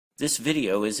This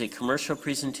video is a commercial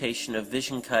presentation of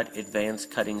VisionCut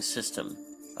Advanced Cutting System,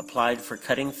 applied for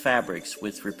cutting fabrics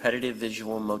with repetitive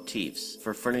visual motifs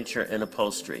for furniture and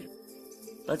upholstery.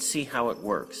 Let's see how it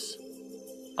works.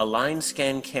 A line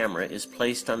scan camera is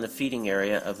placed on the feeding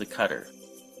area of the cutter.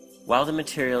 While the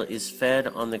material is fed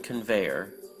on the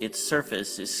conveyor, its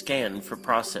surface is scanned for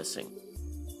processing.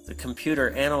 The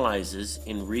computer analyzes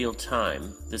in real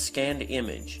time the scanned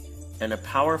image, and a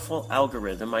powerful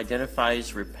algorithm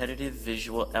identifies repetitive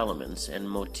visual elements and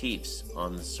motifs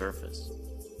on the surface.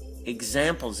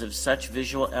 Examples of such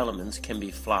visual elements can be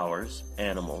flowers,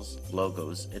 animals,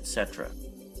 logos, etc.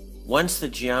 Once the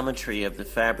geometry of the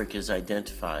fabric is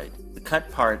identified, the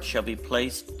cut part shall be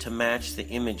placed to match the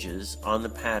images on the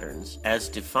patterns as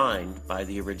defined by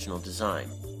the original design.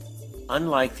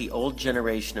 Unlike the old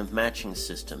generation of matching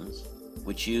systems,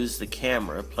 which use the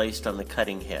camera placed on the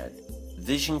cutting head,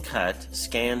 VisionCut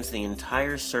scans the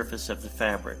entire surface of the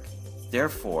fabric.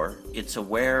 Therefore, it's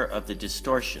aware of the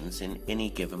distortions in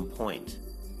any given point.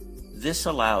 This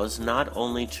allows not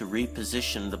only to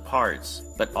reposition the parts,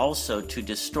 but also to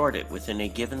distort it within a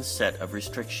given set of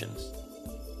restrictions.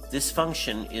 This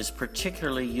function is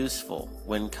particularly useful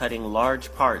when cutting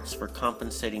large parts for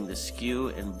compensating the skew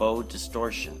and bow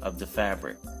distortion of the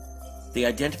fabric. The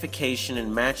identification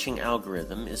and matching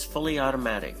algorithm is fully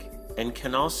automatic and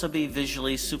can also be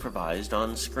visually supervised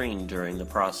on screen during the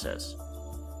process.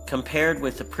 Compared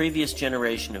with the previous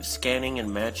generation of scanning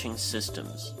and matching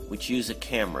systems, which use a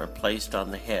camera placed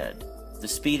on the head, the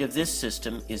speed of this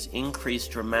system is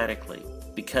increased dramatically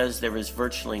because there is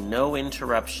virtually no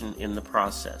interruption in the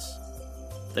process.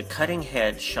 The cutting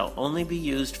head shall only be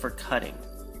used for cutting,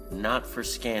 not for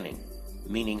scanning,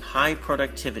 meaning high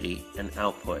productivity and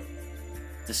output.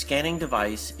 The scanning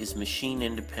device is machine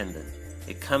independent.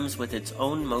 It comes with its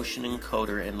own motion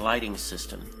encoder and lighting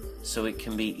system, so it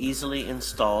can be easily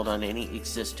installed on any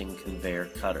existing conveyor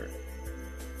cutter.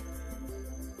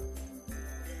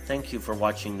 Thank you for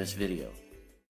watching this video.